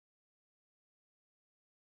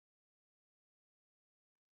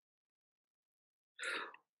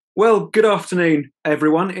Well, good afternoon,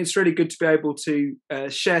 everyone. It's really good to be able to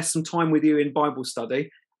share some time with you in Bible study.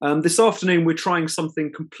 This afternoon, we're trying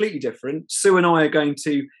something completely different. Sue and I are going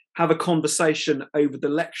to have a conversation over the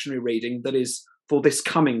lectionary reading that is for this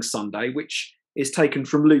coming Sunday, which is taken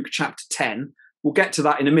from Luke chapter 10. We'll get to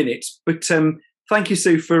that in a minute. But thank you,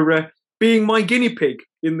 Sue, for being my guinea pig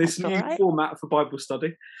in this new format for Bible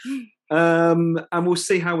study. And we'll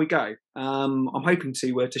see how we go. I'm hoping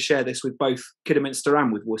to share this with both Kidderminster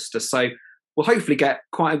and with Worcester, so we'll hopefully get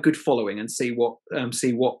quite a good following and see what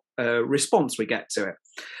response we get to it.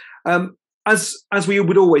 As we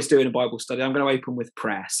would always do in a Bible study, I'm going to open with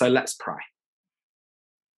prayer. So let's pray.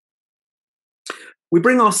 We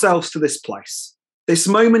bring ourselves to this place, this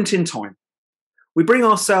moment in time. We bring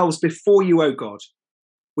ourselves before you, O God.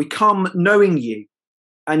 We come knowing you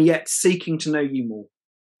and yet seeking to know you more.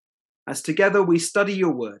 As together we study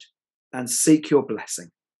your word and seek your blessing.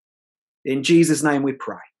 In Jesus' name we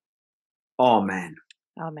pray. Amen.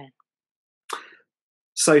 Amen.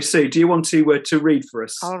 So, Sue, do you want to read for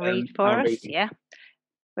us? I'll read for us, yeah.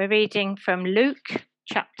 We're reading from Luke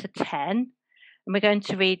chapter 10, and we're going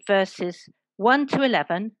to read verses 1 to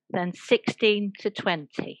 11, then 16 to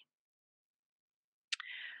 20.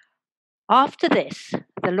 After this,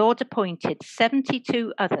 the Lord appointed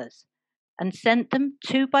 72 others, and sent them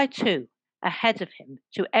 2 by 2 ahead of him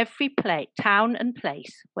to every town and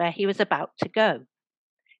place where he was about to go.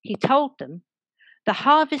 He told them, "The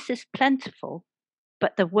harvest is plentiful,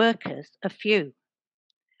 but the workers are few.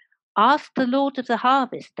 Ask the Lord of the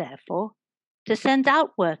harvest, therefore, to send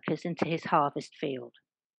out workers into his harvest field.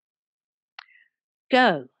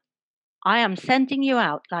 Go, I am sending you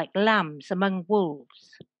out like lambs among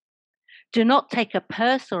wolves. Do not take a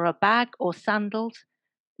purse or a bag or sandals.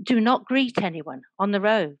 Do not greet anyone on the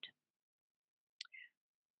road.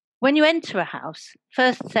 When you enter a house,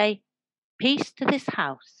 first say, 'Peace to this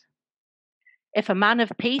house.' If a man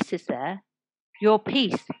of peace is there, your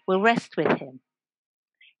peace will rest with him.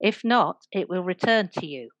 If not, it will return to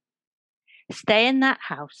you. Stay in that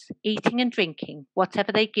house, eating and drinking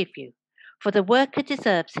whatever they give you, for the worker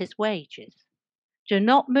deserves his wages. Do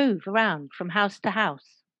not move around from house to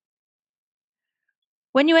house.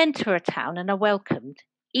 When you enter a town and are welcomed,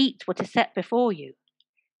 eat what is set before you.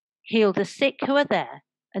 Heal the sick who are there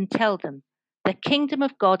and tell them, 'The kingdom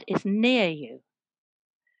of God is near you.'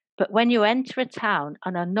 But when you enter a town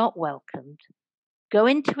and are not welcomed, go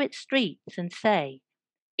into its streets and say,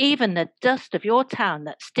 'Even the dust of your town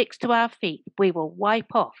that sticks to our feet, we will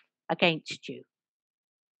wipe off against you.'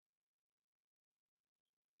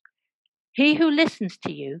 He who listens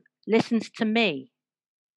to you listens to me.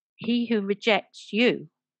 He who rejects you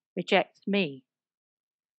rejects me.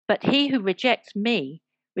 But he who rejects me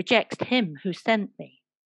rejects him who sent me."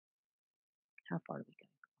 How far are we going?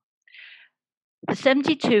 The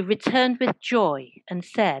 72 returned with joy and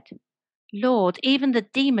said, "Lord, even the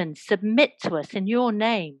demons submit to us in your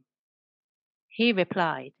name." He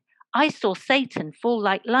replied, "I saw Satan fall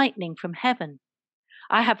like lightning from heaven.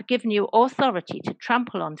 I have given you authority to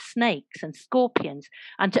trample on snakes and scorpions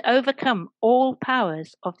and to overcome all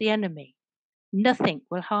powers of the enemy. Nothing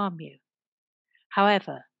will harm you.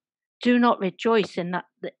 However, do not rejoice in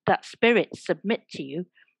that spirits submit to you,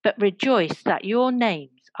 but rejoice that your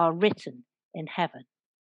names are written in heaven."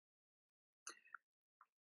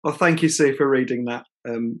 Well, thank you, Sue, for reading that.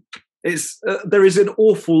 There is an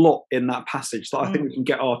awful lot in that passage that I think we can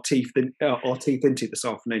get our teeth into this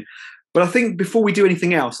afternoon. But I think before we do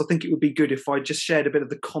anything else, I think it would be good if I just shared a bit of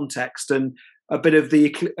the context and a bit of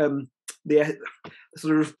the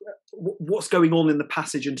sort of what's going on in the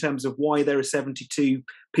passage in terms of why there are 72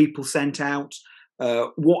 people sent out,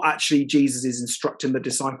 what actually Jesus is instructing the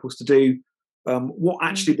disciples to do, what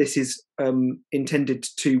actually this is intended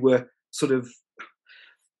to sort of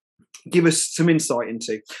give us some insight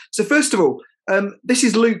into. So first of all, this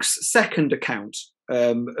is Luke's second account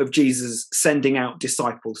of Jesus sending out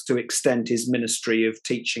disciples to extend his ministry of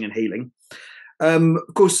teaching and healing.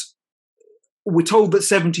 Of course, we're told that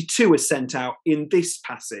 72 are sent out in this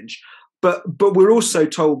passage, but we're also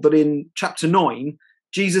told that in chapter 9,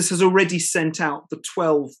 Jesus has already sent out the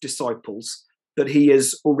 12 disciples that he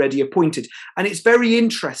has already appointed. And it's very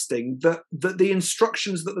interesting that the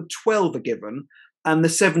instructions that the 12 are given and the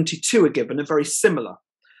 72 are given are very similar.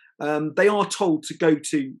 They are told to go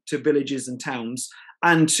to villages and towns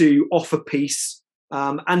and to offer peace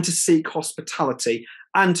and to seek hospitality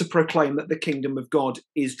and to proclaim that the kingdom of God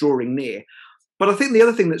is drawing near. But I think the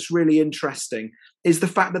other thing that's really interesting is the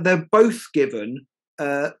fact that they're both given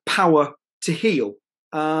power to heal.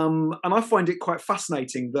 And I find it quite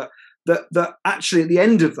fascinating that actually at the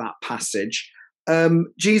end of that passage,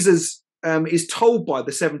 Jesus is told by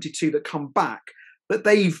the 72 that come back that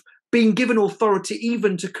they've been given authority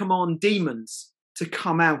even to command demons to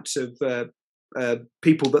come out of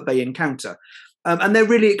people that they encounter. And they're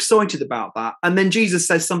really excited about that. And then Jesus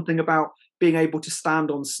says something about being able to stand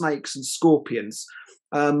on snakes and scorpions.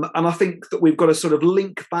 And I think that we've got to sort of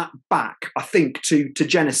link that back, I think, to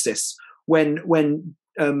Genesis, when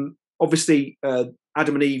obviously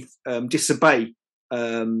Adam and Eve disobey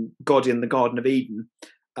God in the Garden of Eden,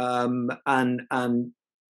 and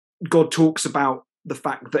God talks about the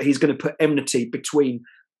fact that he's going to put enmity between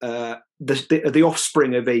the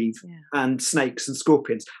offspring of Eve and snakes and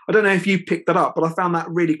scorpions. I don't know if you picked that up, but I found that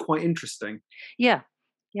really quite interesting. Yeah,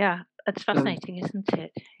 it's fascinating, isn't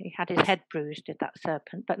it? He had his head bruised with that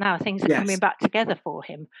serpent, but now things are coming back together for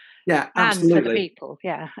him. Yeah, absolutely. And for the people.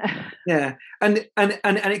 Yeah. Yeah, and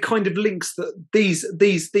it kind of links that these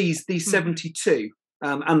 72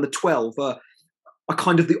 and the 12 are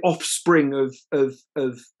kind of the offspring of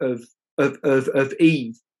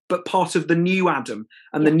Eve, but part of the new Adam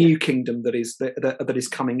and the new kingdom that is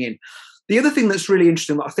coming in. The other thing that's really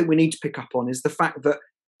interesting that I think we need to pick up on is the fact that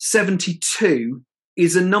 72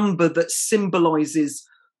 is a number that symbolizes,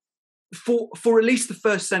 for at least the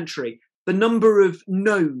first century, the number of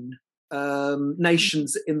known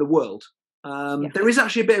nations in the world. There is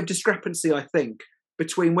actually a bit of discrepancy, I think,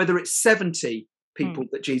 between whether it's 70 people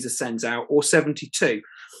that Jesus sends out or 72.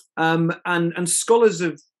 And scholars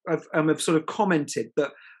have sort of commented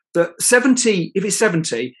that 70, if it's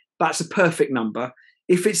 70, that's a perfect number.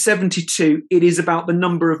 If it's 72, it is about the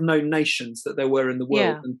number of known nations that there were in the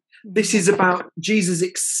world. And this is about Jesus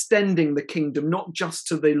extending the kingdom, not just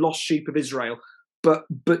to the lost sheep of Israel, but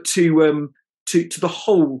to the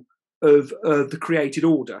whole of the created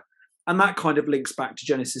order. And that kind of links back to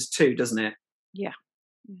Genesis 2, doesn't it? Yeah.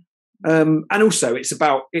 And also it's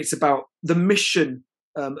about the mission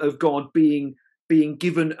of God being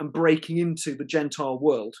given and breaking into the Gentile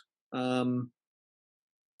world. And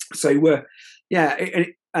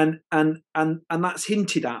that's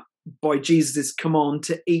hinted at by Jesus' command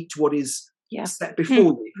to eat what is set before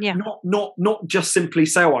you. Yeah. Not just simply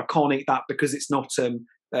say, "Oh, I can't eat that because it's not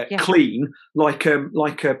clean." Like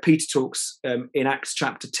Peter talks in Acts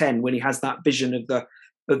chapter 10 when he has that vision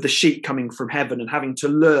of the sheep coming from heaven and having to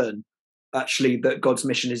learn actually that God's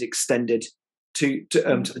mission is extended to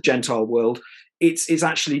the Gentile world. It's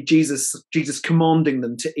actually Jesus commanding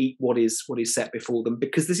them to eat what is set before them,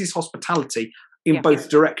 because this is hospitality in both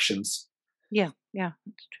directions. Yeah,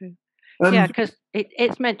 that's true. Because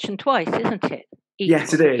it's mentioned twice, isn't it?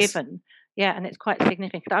 Yes, it is. Given. Yeah, and it's quite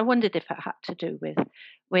significant. I wondered if it had to do with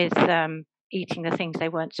eating the things they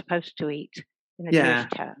weren't supposed to eat in the Jewish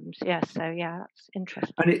terms. Yeah, so that's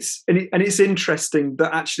interesting. And it's interesting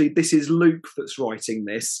that actually this is Luke that's writing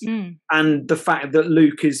this, and the fact that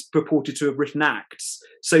Luke is purported to have written Acts.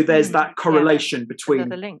 So there's that correlation between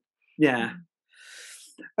the link. Yeah.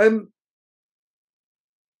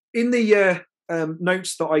 In the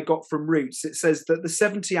notes that I got from Roots, it says that the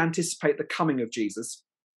 70 anticipate the coming of Jesus.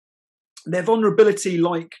 Their vulnerability,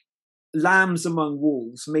 like lambs among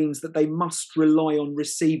wolves, means that they must rely on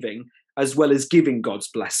receiving as well as giving God's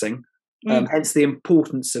blessing, hence the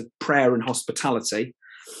importance of prayer and hospitality.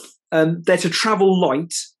 They're to travel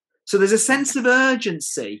light, so there's a sense of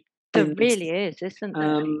urgency. There really is, isn't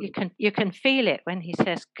there? You can feel it when he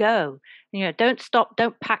says, "Go." Don't stop,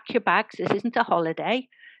 don't pack your bags. This isn't a holiday.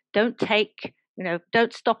 Don't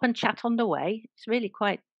stop and chat on the way. It's really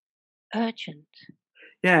quite urgent.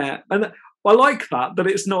 Yeah, and I like that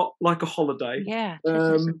it's not like a holiday. Yeah.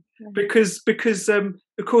 Because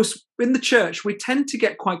of course in the church we tend to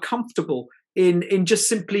get quite comfortable in just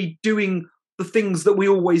simply doing the things that we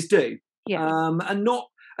always do. And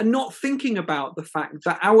not thinking about the fact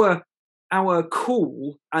that our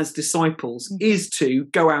call as disciples is to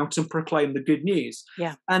go out and proclaim the good news.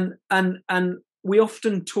 And we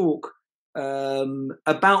often talk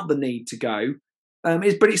about the need to go,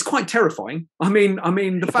 but it's quite terrifying. I mean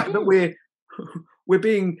the fact that we're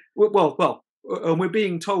being we're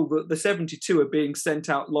being told that the 72 are being sent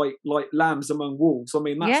out like lambs among wolves. I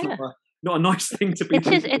mean, that's not a nice thing to be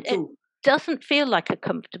doing at all. It doesn't feel like a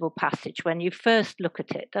comfortable passage when you first look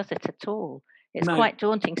at it, does it at all? It's quite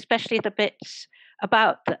daunting, especially the bits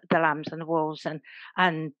about the lambs and the wolves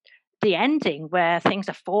and the ending where things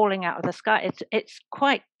are falling out of the sky. It's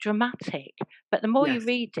quite dramatic. But the more you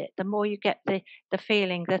read it, the more you get the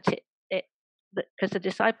feeling that because the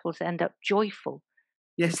disciples end up joyful.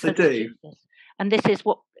 Yes, they do. And this is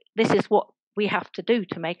what we have to do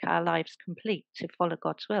to make our lives complete, to follow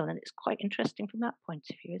God's will. And it's quite interesting from that point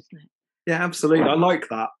of view, isn't it? Yeah, absolutely. I like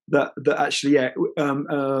that actually,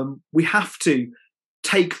 we have to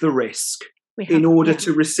take the risk in order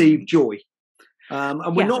to receive joy.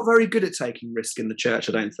 And we're not very good at taking risk in the church,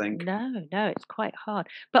 I don't think. No, it's quite hard.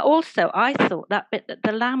 But also, I thought that bit that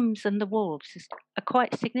the lambs and the wolves are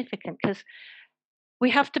quite significant, because we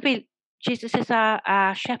have to be, Jesus is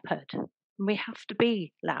our shepherd, and we have to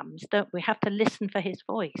be lambs, don't we? We have to listen for his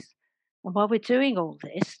voice. And while we're doing all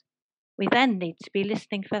this, we then need to be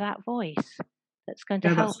listening for that voice that's going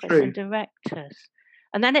to help us and direct us.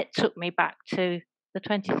 And then it took me back to the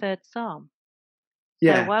 23rd Psalm.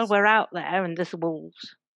 Yeah. So while we're out there and there's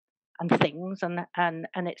wolves and things and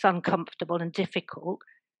it's uncomfortable and difficult,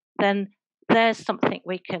 then there's something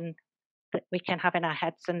that we can have in our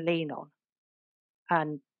heads and lean on.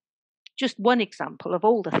 And just one example of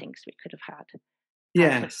all the things we could have had.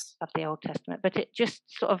 Yes. Of the Old Testament, but it just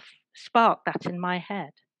sort of sparked that in my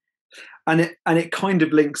head. And it kind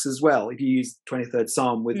of links as well, if you use 23rd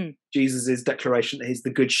Psalm, with Jesus's declaration that he's the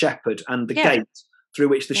good shepherd and the gate through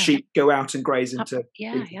which the sheep go out and graze into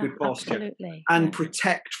good pasture, absolutely. and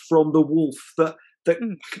protect from the wolf that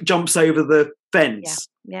jumps over the fence.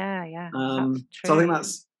 Yeah. So I think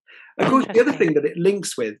that's, of course, the other thing that it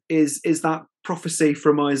links with is that prophecy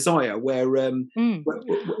from Isaiah, where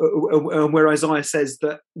Isaiah says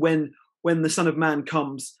that when the Son of Man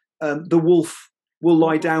comes, the wolf will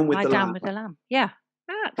lie down with the lamb. Yeah,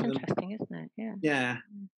 that's interesting, isn't it? Yeah.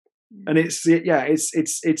 And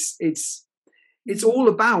it's all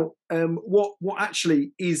about what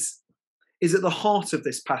actually is at the heart of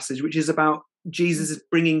this passage, which is about Jesus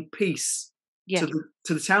bringing peace to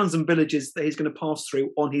the towns and villages that he's going to pass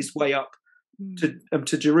through on his way up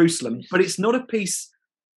to Jerusalem. But it's not a peace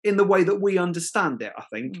in the way that we understand it. I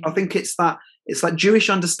think it's that Jewish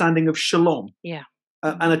understanding of shalom,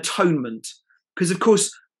 and atonement. Because of course,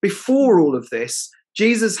 before all of this,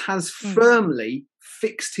 Jesus has firmly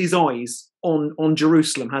fixed his eyes on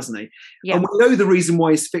Jerusalem, hasn't he? Yeah. And we know the reason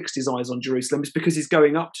why he's fixed his eyes on Jerusalem is because he's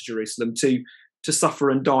going up to Jerusalem to suffer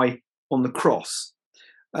and die on the cross.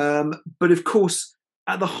 But of course,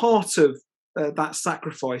 at the heart of that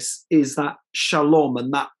sacrifice is that shalom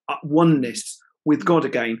and that oneness with God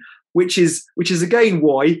again, which is again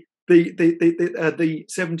why the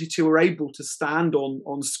 72 are able to stand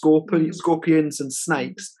on scorpions and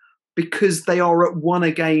snakes, because they are at one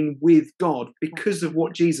again with God because of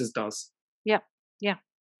what Jesus does.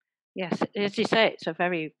 Yes, as you say, it's a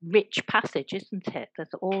very rich passage, isn't it? There's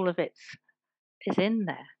all of it is in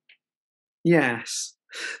there. Yes.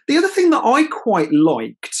 The other thing that I quite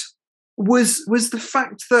liked was the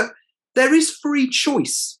fact that there is free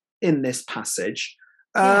choice in this passage.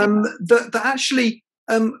 That actually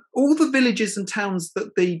all the villages and towns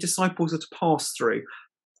that the disciples are to pass through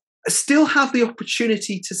still have the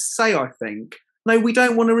opportunity to say, I think, no, we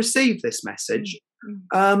don't want to receive this message.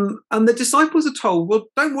 And the disciples are told, well,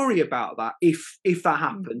 don't worry about that. If that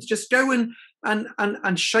happens, just go and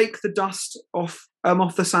shake the dust off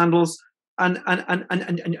the sandals and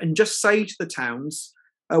just say to the towns,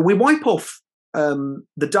 we wipe off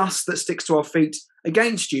the dust that sticks to our feet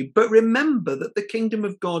against you, but remember that the kingdom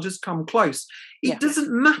of God has come close. It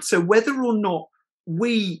doesn't matter whether or not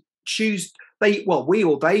we choose, they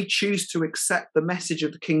choose to accept the message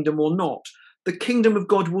of the kingdom or not. The kingdom of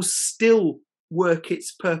God will still work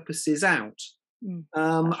its purposes out.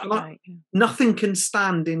 Nothing can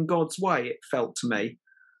stand in God's way, it felt to me.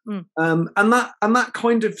 And that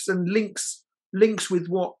kind of links with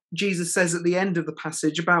what Jesus says at the end of the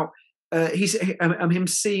passage about him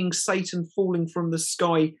seeing Satan falling from the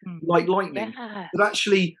sky like lightning. That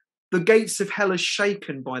actually the gates of hell are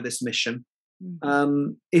shaken by this mission.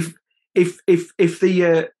 If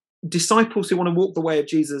the disciples who want to walk the way of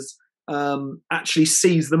Jesus actually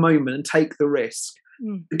seize the moment and take the risk,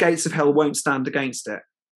 the gates of hell won't stand against it.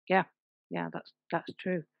 That's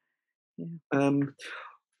true.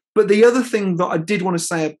 But the other thing that I did want to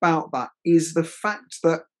say about that is the fact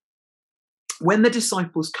that when the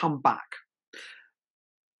disciples come back,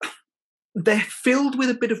 they're filled with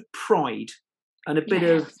a bit of pride and a bit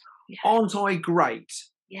of, aren't I great?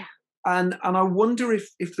 Yeah. And I wonder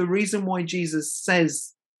if the reason why Jesus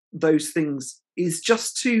says those things is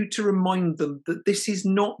just to remind them that this is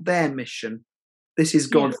not their mission. This is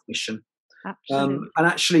God's mission. Absolutely. And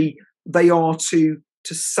actually they are to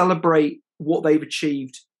celebrate what they've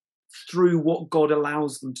achieved through what God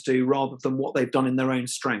allows them to do rather than what they've done in their own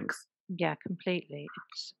strength. Yeah, completely.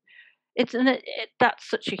 That's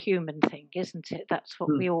such a human thing, isn't it? That's what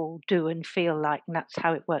we all do and feel like, and that's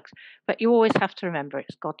how it works. But you always have to remember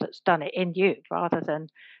it's God that's done it in you, rather than,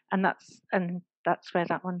 and that's where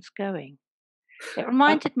that one's going. It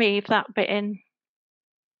reminded me of that bit in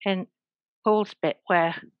Paul's bit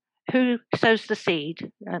where Who sows the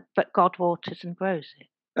seed, but God waters and grows it?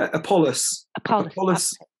 Apollos.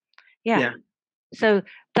 Apollos. Yeah. So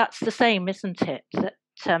that's the same, isn't it? That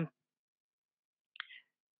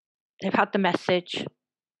they've had the message.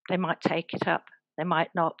 They might take it up. They might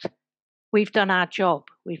not. We've done our job.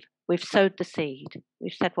 We've sowed the seed.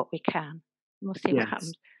 We've said what we can. We'll see what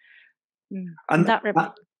happens. And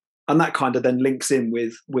that kind of then links in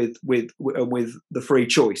with the free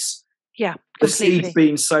choice. Yeah, the seed's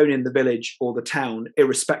being sown in the village or the town,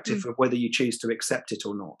 irrespective of whether you choose to accept it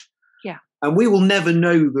or not. Yeah, and we will never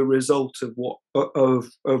know the result of what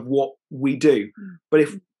we do, but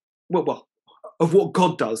of what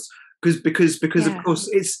God does, because of course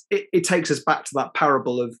it takes us back to that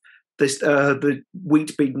parable of this the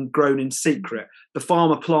wheat being grown in secret. The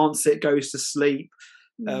farmer plants it, goes to sleep,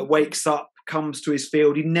 wakes up, comes to his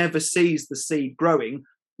field. He never sees the seed growing,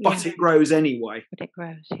 but it grows anyway. But it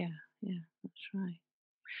grows, yeah, that's right.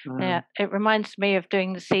 It reminds me of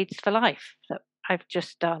doing the Seeds for Life that I've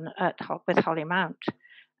just done with Holly Mount,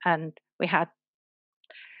 and we had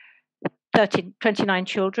 29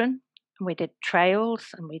 children, and we did trails,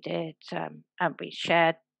 and we did, and we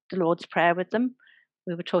shared the Lord's Prayer with them.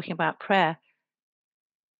 We were talking about prayer,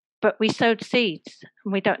 but we sowed seeds,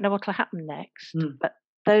 and we don't know what will happen next. But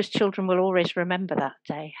those children will always remember that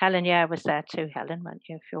day. Helen was there too. Helen, weren't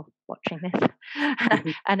you? If you're watching this,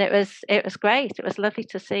 and it was great. It was lovely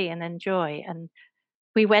to see and enjoy. And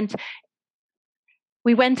we went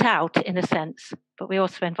out in a sense, but we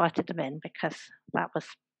also invited them in because that was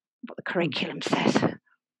what the curriculum says.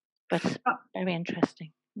 But very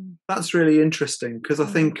interesting. That's really interesting, because I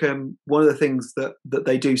think one of the things that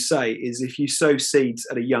they do say is if you sow seeds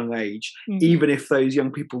at a young age, even if those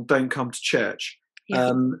young people don't come to church,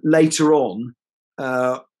 later on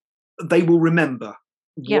they will remember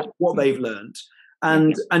what they've learned,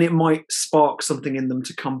 and it might spark something in them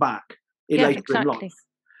to come back later in life.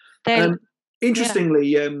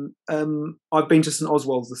 Interestingly, I've been to St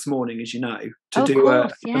Oswald's this morning, as you know, to do an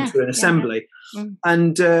assembly,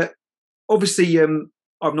 and obviously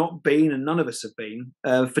I've not been, and none of us have been,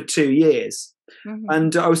 for 2 years.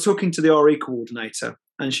 And I was talking to the RE coordinator,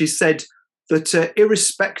 and she said that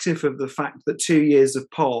irrespective of the fact that 2 years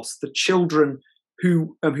have passed, the children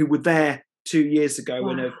who were there 2 years ago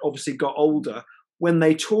and have obviously got older, when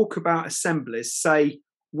they talk about assemblies, say,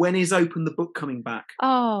 "When is Open the Book coming back?"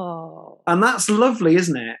 Oh, and that's lovely,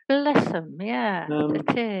 isn't it? Bless them,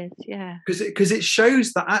 it is, because it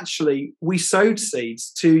shows that actually we sowed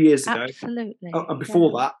seeds 2 years ago, absolutely, and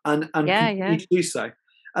before that, and continue to do so,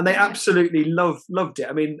 and they absolutely loved it.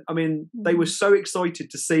 I mean, they were so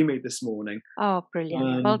excited to see me this morning. Oh,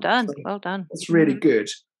 brilliant! Well done, so well done. That's really good.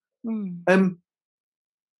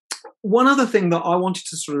 One other thing that I wanted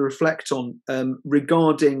to sort of reflect on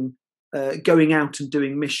regarding going out and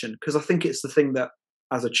doing mission, because I think it's the thing that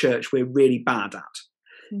as a church we're really bad at,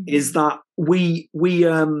 is that we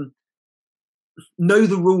know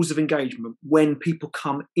the rules of engagement when people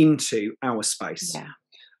come into our space.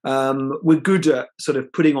 We're good at sort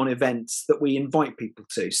of putting on events that we invite people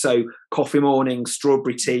to, so coffee mornings,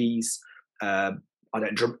 strawberry teas,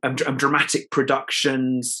 dramatic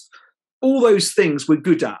productions, all those things we're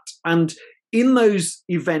good at, and in those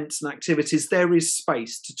events and activities, there is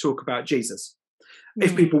space to talk about Jesus.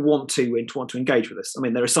 If people want to engage with us. I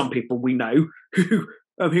mean, there are some people we know who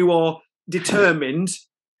are determined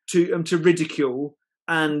to ridicule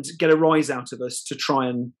and get a rise out of us to try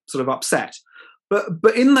and sort of upset.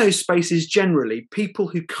 But in those spaces, generally, people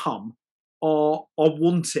who come are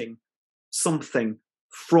wanting something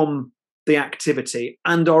from the activity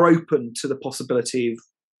and are open to the possibility of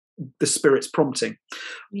the Spirit's prompting.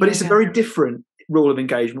 But it's a very different rule of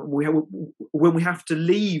engagement when we have to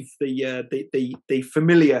leave the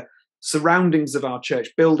familiar surroundings of our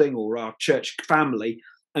church building or our church family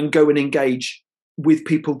and go and engage with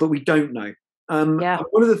people that we don't know.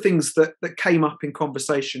 One of the things that came up in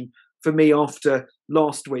conversation for me after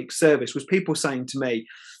last week's service was people saying to me,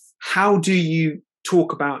 how do you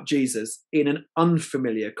talk about Jesus in an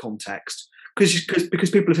unfamiliar context? Because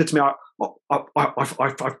people have said to me,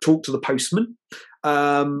 I've talked to the postman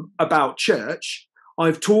about church.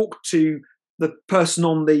 I've talked to the person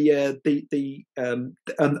on the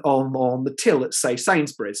till at, say,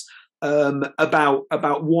 Sainsbury's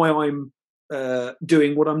about why I'm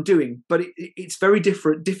doing what I'm doing. But it's very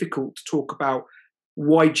difficult to talk about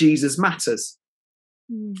why Jesus matters.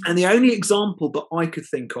 And the only example that I could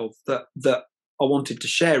think of that I wanted to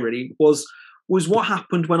share really was what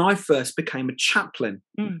happened when I first became a chaplain.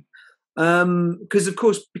 Because, of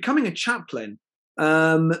course, becoming a chaplain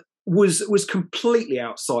was completely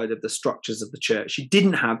outside of the structures of the church. You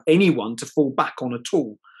didn't have anyone to fall back on at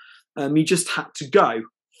all. You just had to go.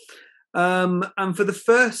 And for the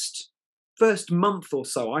first month or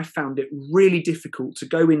so, I found it really difficult to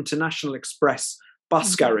go into National Express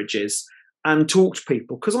bus garages and talk to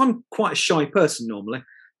people, because I'm quite a shy person normally.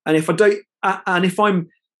 And if I'm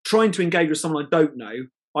trying to engage with someone I don't know,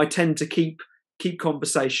 I tend to keep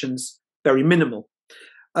conversations very minimal.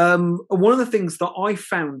 And one of the things that I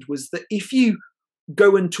found was that if you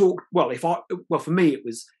go and talk, for me it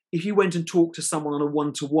was, if you went and talked to someone on a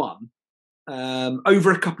one-to-one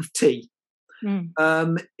over a cup of tea,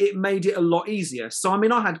 it made it a lot easier. So, I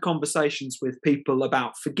mean, I had conversations with people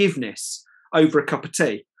about forgiveness over a cup of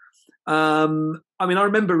tea. I mean, I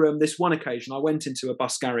remember this one occasion I went into a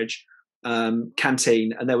bus garage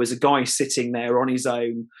canteen, and there was a guy sitting there on his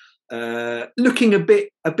own, looking a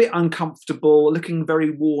bit uncomfortable, looking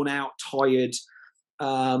very worn out, tired.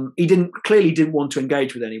 He clearly didn't want to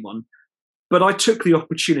engage with anyone, but I took the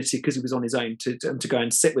opportunity, because he was on his own, to go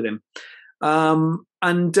and sit with him.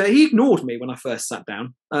 And he ignored me when I first sat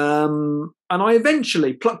down. And I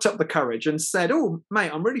eventually plucked up the courage and said, "Oh,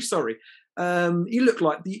 mate, I'm really sorry. You look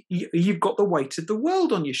like you've got the weight of the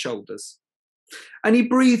world on your shoulders." And he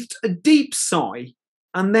breathed a deep sigh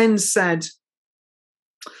and then said,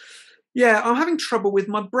 "Yeah, I'm having trouble with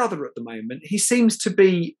my brother at the moment. He seems to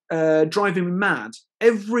be driving me mad.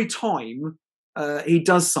 Every time he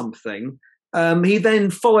does something, he then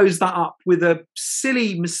follows that up with a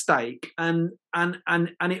silly mistake, and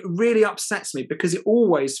it really upsets me, because it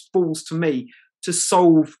always falls to me to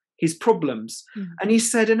solve his problems." And he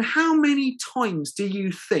said, "And how many times do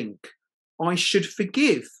you think I should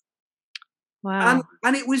forgive?" Wow.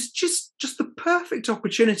 And it was just the perfect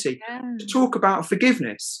opportunity to talk about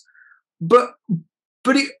forgiveness. But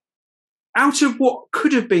it, out of what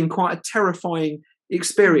could have been quite a terrifying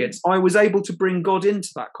experience, I was able to bring God into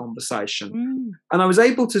that conversation, and I was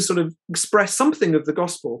able to sort of express something of the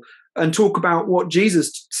gospel and talk about what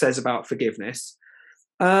Jesus says about forgiveness.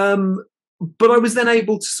 But I was then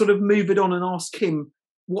able to sort of move it on and ask him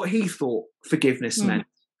what he thought forgiveness meant.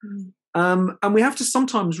 And we have to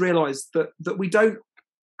sometimes realise that we don't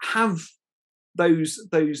have those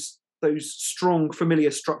strong familiar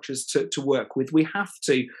structures to work with. We have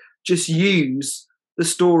to just use the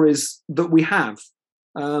stories that we have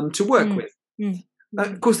to work with.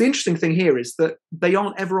 Of course, the interesting thing here is that they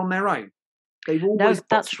aren't ever on their own. They've always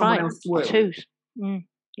got someone else to work with.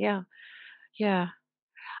 Yeah.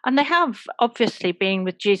 And they have obviously been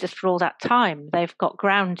with Jesus for all that time. They've got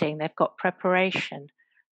grounding, they've got preparation.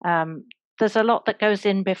 There's a lot that goes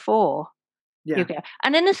in before you go.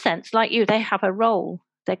 And in a sense, like you, they have a role.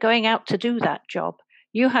 They're going out to do that job.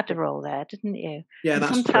 You had a role there, didn't you? Yeah, and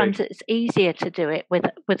that's sometimes true. It's easier to do it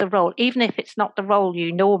with a role, even if it's not the role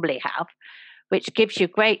you normally have, which gives you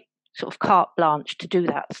great sort of carte blanche to do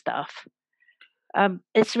that stuff.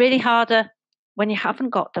 It's really harder when you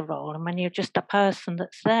haven't got the role and when you're just a person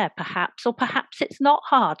that's there, perhaps, or perhaps it's not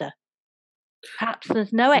harder. Perhaps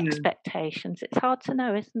there's no expectations. It's hard to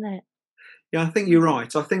know, isn't it? Yeah, I think you're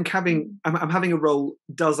right. I think having a role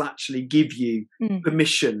does actually give you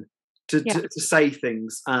permission to say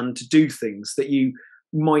things and to do things that you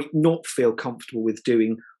might not feel comfortable with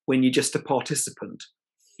doing when you're just a participant.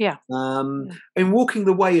 And Walking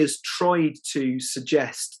the Way has tried to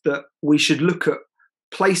suggest that we should look at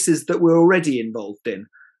places that we're already involved in,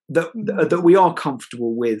 that we are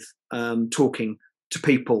comfortable with talking to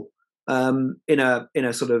people in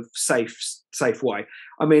a sort of safe way.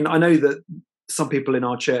 I mean, I know that some people in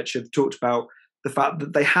our church have talked about the fact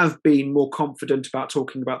that they have been more confident about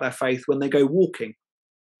talking about their faith when they go walking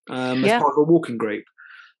as part of a walking group.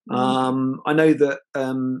 I know that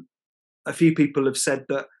a few people have said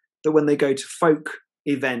that when they go to folk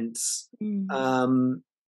events,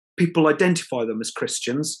 people identify them as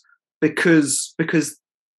Christians because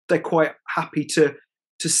they're quite happy to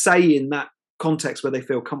say in that context where they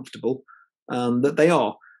feel comfortable that they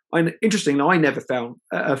are. And interestingly, I never found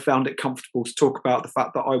it comfortable to talk about the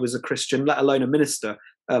fact that I was a Christian, let alone a minister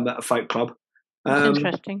at a folk club. That's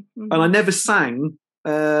interesting. And I never sang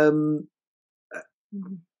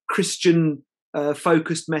Christian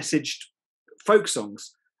focused messaged folk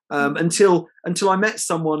songs until I met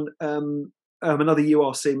someone, another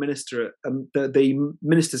URC minister at the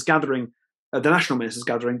ministers' gathering, the national ministers'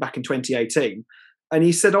 gathering back in 2018. And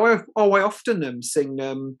he said, I often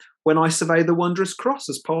sing When I Survey the Wondrous Cross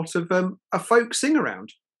as part of a folk sing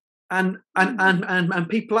around. And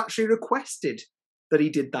people actually requested that he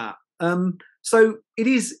did that. So it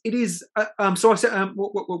is. So I said,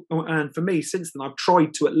 and for me, since then, I've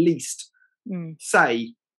tried to at least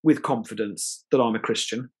say with confidence that I'm a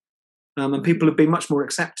Christian. And people have been much more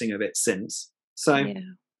accepting of it since. So,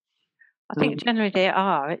 I think generally they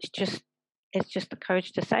are. It's just the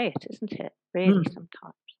courage to say it, isn't it? Really,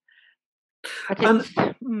 sometimes. But it's,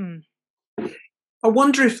 I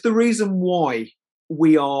wonder if the reason why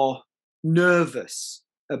we are nervous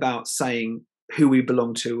about saying who we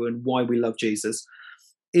belong to and why we love Jesus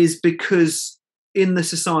is because in the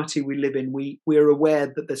society we live in, we're aware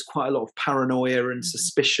that there's quite a lot of paranoia and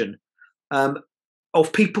suspicion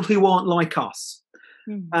of people who aren't like us.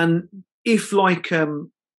 And if, like,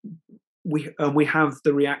 we have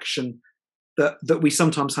the reaction that we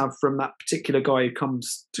sometimes have from that particular guy who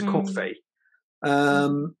comes to coffee,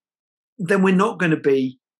 then we're not going to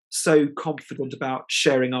be so confident about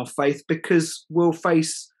sharing our faith because we'll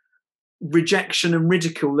face rejection and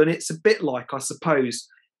ridicule. And it's a bit like, I suppose,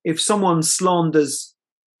 if someone slanders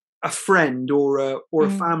a friend or a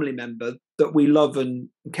family member that we love and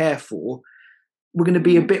care for, we're going to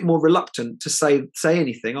be a bit more reluctant to say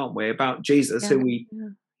anything, aren't we, about Jesus, who we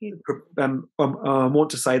want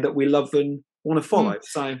to say that we love and want to follow.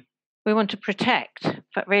 So we want to protect,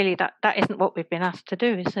 but really that isn't what we've been asked to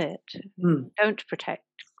do, is it? Don't protect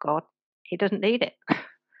God. He doesn't need it.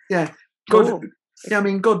 Yeah, God. Yeah, I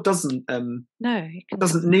mean, God doesn't. No,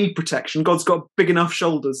 doesn't need protection. God's got big enough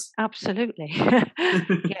shoulders. Absolutely.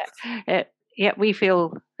 Yeah, we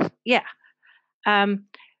feel. Yeah,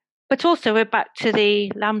 but also we're back to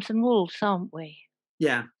the lambs and wolves, aren't we?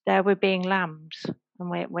 Yeah. There we're being lambs, and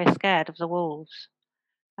we're scared of the wolves.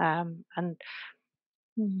 Yeah.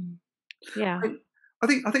 I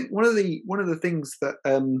think one of the things that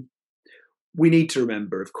we need to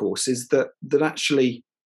remember, of course, is that actually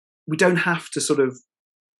we don't have to sort of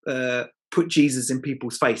put Jesus in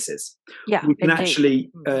people's faces. Yeah, we can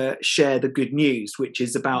actually share the good news, which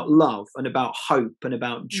is about love and about hope and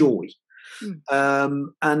about joy,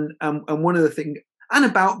 and one of the things, and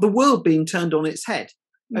about the world being turned on its head.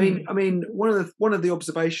 I mean, one of the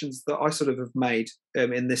observations that I sort of have made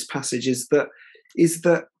in this passage is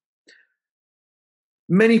that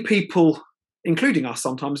many people, including us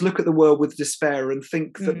sometimes, look at the world with despair and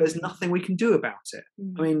think that there's nothing we can do about it.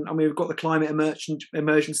 I mean, we've got the climate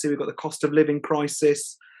emergency, we've got the cost of living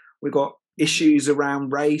crisis, we've got issues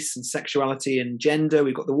around race and sexuality and gender,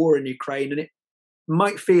 we've got the war in Ukraine, and it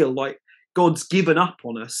might feel like God's given up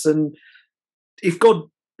on us. And if God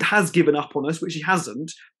has given up on us, which he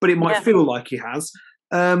hasn't, but it might feel like he has,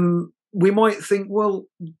 we might think, well,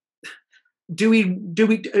 do we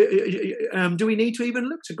need to even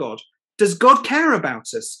look to God? Does God care about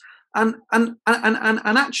us? And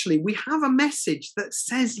actually, we have a message that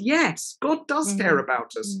says yes, God does care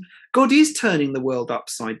about us. God is turning the world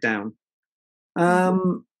upside down.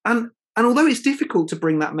 And although it's difficult to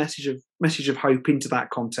bring that message of hope into that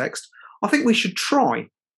context, I think we should try.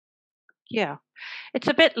 Yeah, it's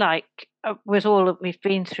a bit like with all that we've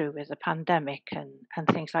been through with the pandemic and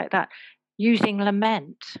things like that, using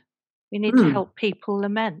lament. We need to help people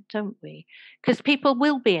lament, don't we? Because people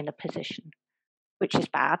will be in a position which is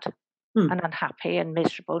bad and unhappy and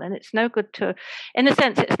miserable. And it's no good in a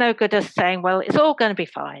sense, it's no good us saying, well, it's all going to be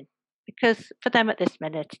fine. Because for them at this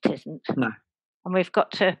minute, it isn't. No. And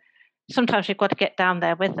sometimes we've got to get down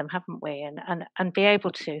there with them, haven't we? And be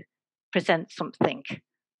able to present something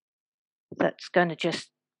that's going to just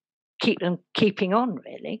keep them keeping on,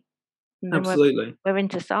 really. And absolutely. We're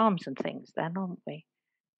into Psalms and things then, aren't we?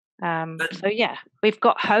 So yeah, we've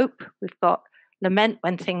got hope, we've got lament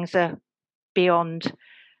when things are beyond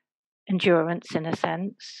endurance, in a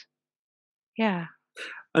sense. Yeah.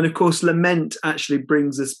 And of course, lament actually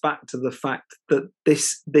brings us back to the fact that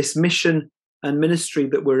this mission and ministry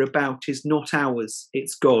that we're about is not ours,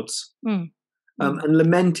 it's God's. And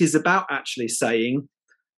lament is about actually saying,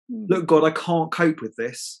 look, God, I can't cope with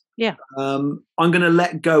this. Yeah. I'm going to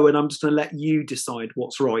let go, and I'm just going to let you decide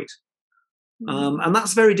what's right. And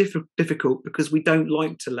that's very difficult because we don't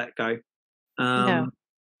like to let go. No.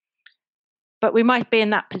 But we might be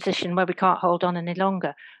in that position where we can't hold on any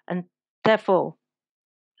longer. And therefore,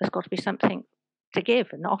 there's got to be something to give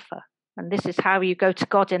and offer. And this is how you go to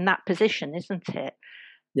God in that position, isn't it?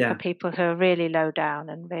 Yeah. For people who are really low down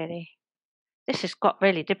and really... This has got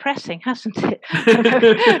really depressing, hasn't it?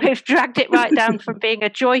 We've dragged it right down from being a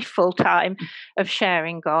joyful time of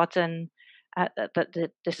sharing God and that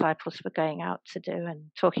the disciples were going out to do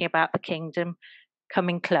and talking about the kingdom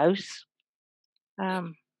coming close.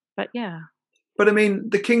 But yeah. But I mean,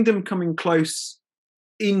 the kingdom coming close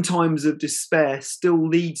in times of despair still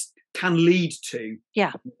can lead to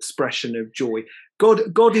expression of joy.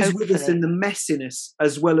 God is with us in the messiness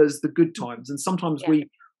as well as the good times, and sometimes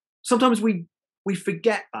we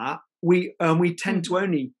forget that. We tend to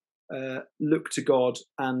only look to God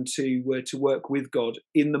and to work with God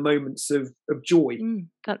in the moments of joy,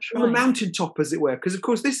 that's on right. the mountaintop, as it were. Because of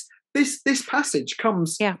course this passage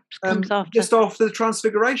comes after. just after the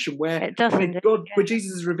Transfiguration, where where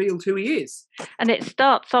Jesus has revealed who He is, and it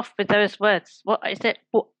starts off with those words. What is it?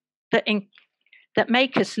 That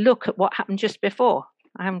make us look at what happened just before.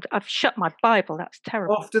 I've shut my Bible. That's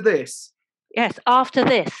terrible. After this. Yes, after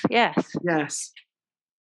this. Yes. Yes.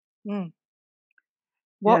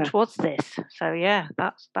 What was this? So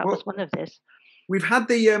that was one of this. We've had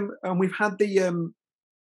the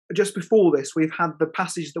just before this, we've had the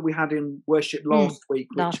passage that we had in worship last week,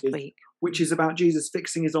 which is about Jesus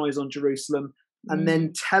fixing his eyes on Jerusalem and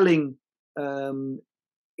then telling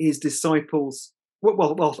his disciples,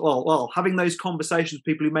 having those conversations with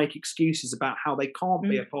people who make excuses about how they can't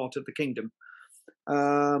be a part of the kingdom.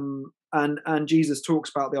 And Jesus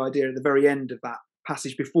talks about the idea at the very end of that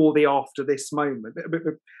passage, before the after this moment.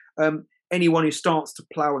 Anyone who starts to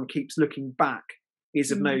plough and keeps looking back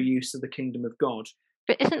is of no use of the kingdom of God.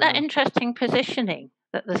 But isn't that interesting positioning,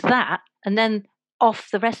 that there's that, and then off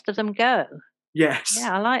the rest of them go? Yes.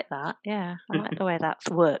 Yeah, I like that. Yeah, I like the way that's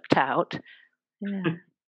worked out. Yeah.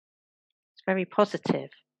 It's very positive.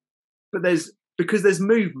 But because there's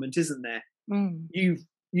movement, isn't there?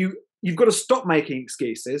 You've got to stop making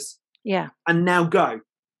excuses. Yeah. And now go.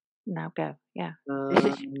 Now go. Yeah.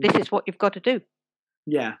 This is what you've got to do.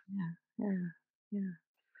 Yeah. Yeah.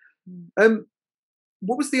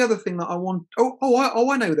 What was the other thing that I want?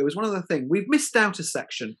 I know there was one other thing. We've missed out a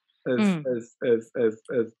section of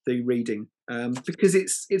the reading because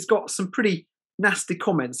it's got some pretty nasty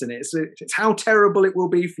comments in it. It's how terrible it will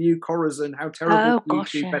be for you, Chorazin, how terrible for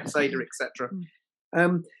you, Bethsaida, etc.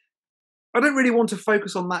 I don't really want to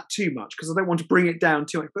focus on that too much because I don't want to bring it down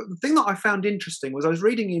too much. But the thing that I found interesting was I was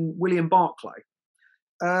reading in William Barclay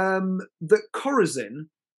that Chorazin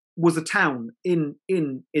was a town in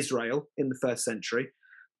Israel in the 1st century.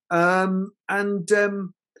 And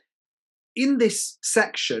in this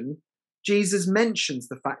section, Jesus mentions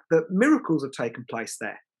the fact that miracles have taken place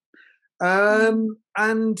there.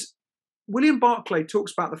 And William Barclay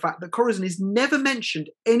talks about the fact that Chorazin is never mentioned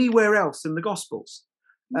anywhere else in the Gospels.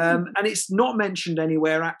 And it's not mentioned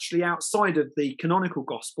anywhere actually outside of the canonical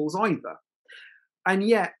Gospels either. And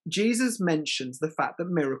yet Jesus mentions the fact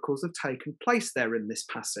that miracles have taken place there in this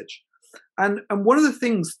passage. And one of the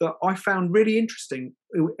things that I found really interesting,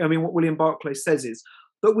 what William Barclay says is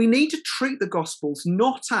that we need to treat the Gospels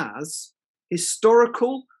not as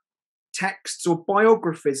historical texts or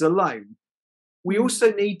biographies alone. We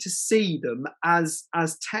also need to see them as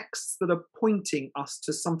texts that are pointing us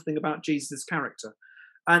to something about Jesus' character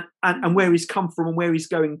and where he's come from and where he's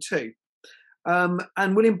going to.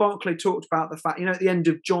 And William Barclay talked about the fact, at the end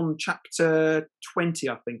of John chapter 20,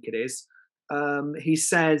 I think it is, he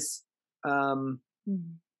says, or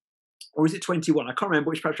is it 21? I can't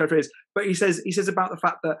remember which chapter it is, but he says about the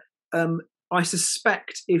fact that I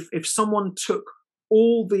suspect if someone took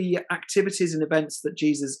all the activities and events that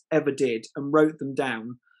Jesus ever did and wrote them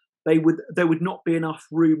down, there would not be enough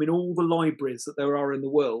room in all the libraries that there are in the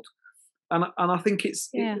world. And I think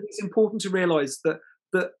it's important to realise that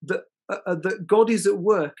God is at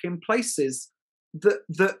work in places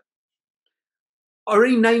that are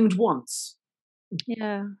only named once,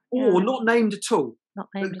 or not named at all.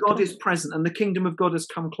 But God is present, and the kingdom of God has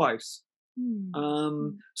come close.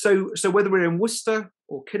 So whether we're in Worcester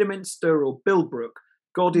or Kidderminster or Bilbrook,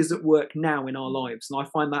 God is at work now in our lives, and I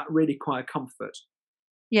find that really quite a comfort.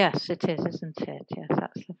 Yes, it is, isn't it? Yes,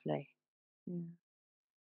 that's lovely.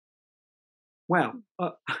 Well,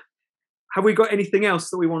 have we got anything else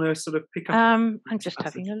that we want to sort of pick up? I'm just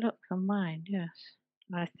having a look on mine. Yes,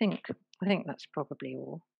 I think that's probably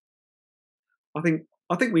all. I think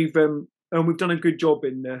we've done a good job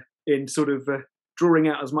in sort of drawing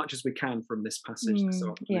out as much as we can from this passage this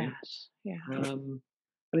afternoon. Yes, yeah.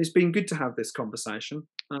 And it's been good to have this conversation.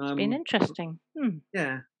 It's been interesting.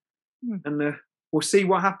 Yeah, and we'll see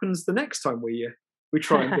what happens the next time we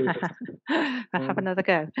try and do this. I'll have another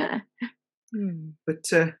go. But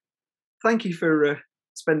thank you for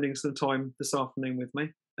spending some time this afternoon with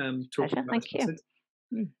me. Talking about Thank this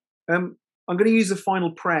you. I'm going to use a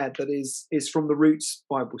final prayer that is from the Roots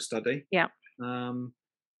Bible study. Yeah.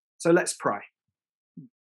 So let's pray.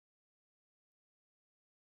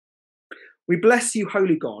 We bless you,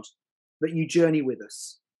 Holy God, that you journey with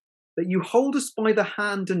us, that you hold us by the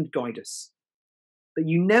hand and guide us, that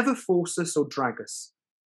you never force us or drag us,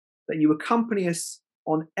 that you accompany us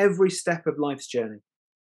on every step of life's journey,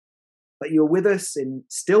 that you are with us in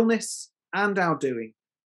stillness and our doing,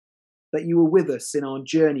 that you are with us in our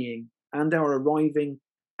journeying and our arriving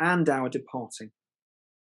and our departing,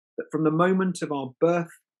 that from the moment of our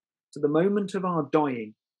birth to the moment of our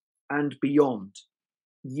dying and beyond,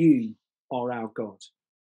 you are our God.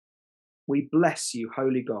 We bless you,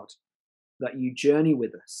 Holy God, that you journey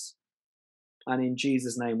with us. And in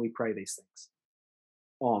Jesus' name we pray these things.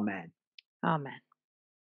 Amen. Amen.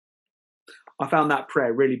 I found that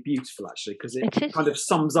prayer really beautiful, actually, because it kind of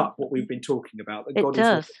sums up what we've been talking about. That God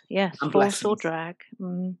does, is yes. Force or drag.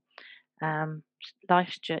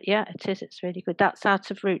 Life's journey. Yeah, it is. It's really good. That's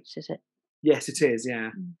Out of Roots, is it? Yes, it is.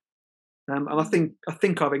 Yeah. And I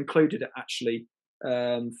think I've included it actually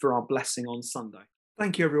for our blessing on Sunday.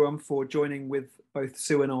 Thank you, everyone, for joining with both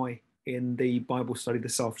Sue and I in the Bible study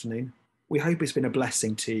this afternoon. We hope it's been a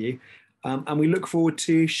blessing to you, and we look forward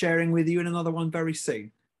to sharing with you in another one very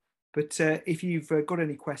soon. But if you've got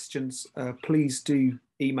any questions, please do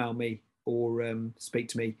email me or speak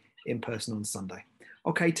to me in person on Sunday.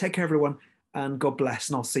 Okay, take care, everyone, and God bless,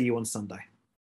 and I'll see you on Sunday.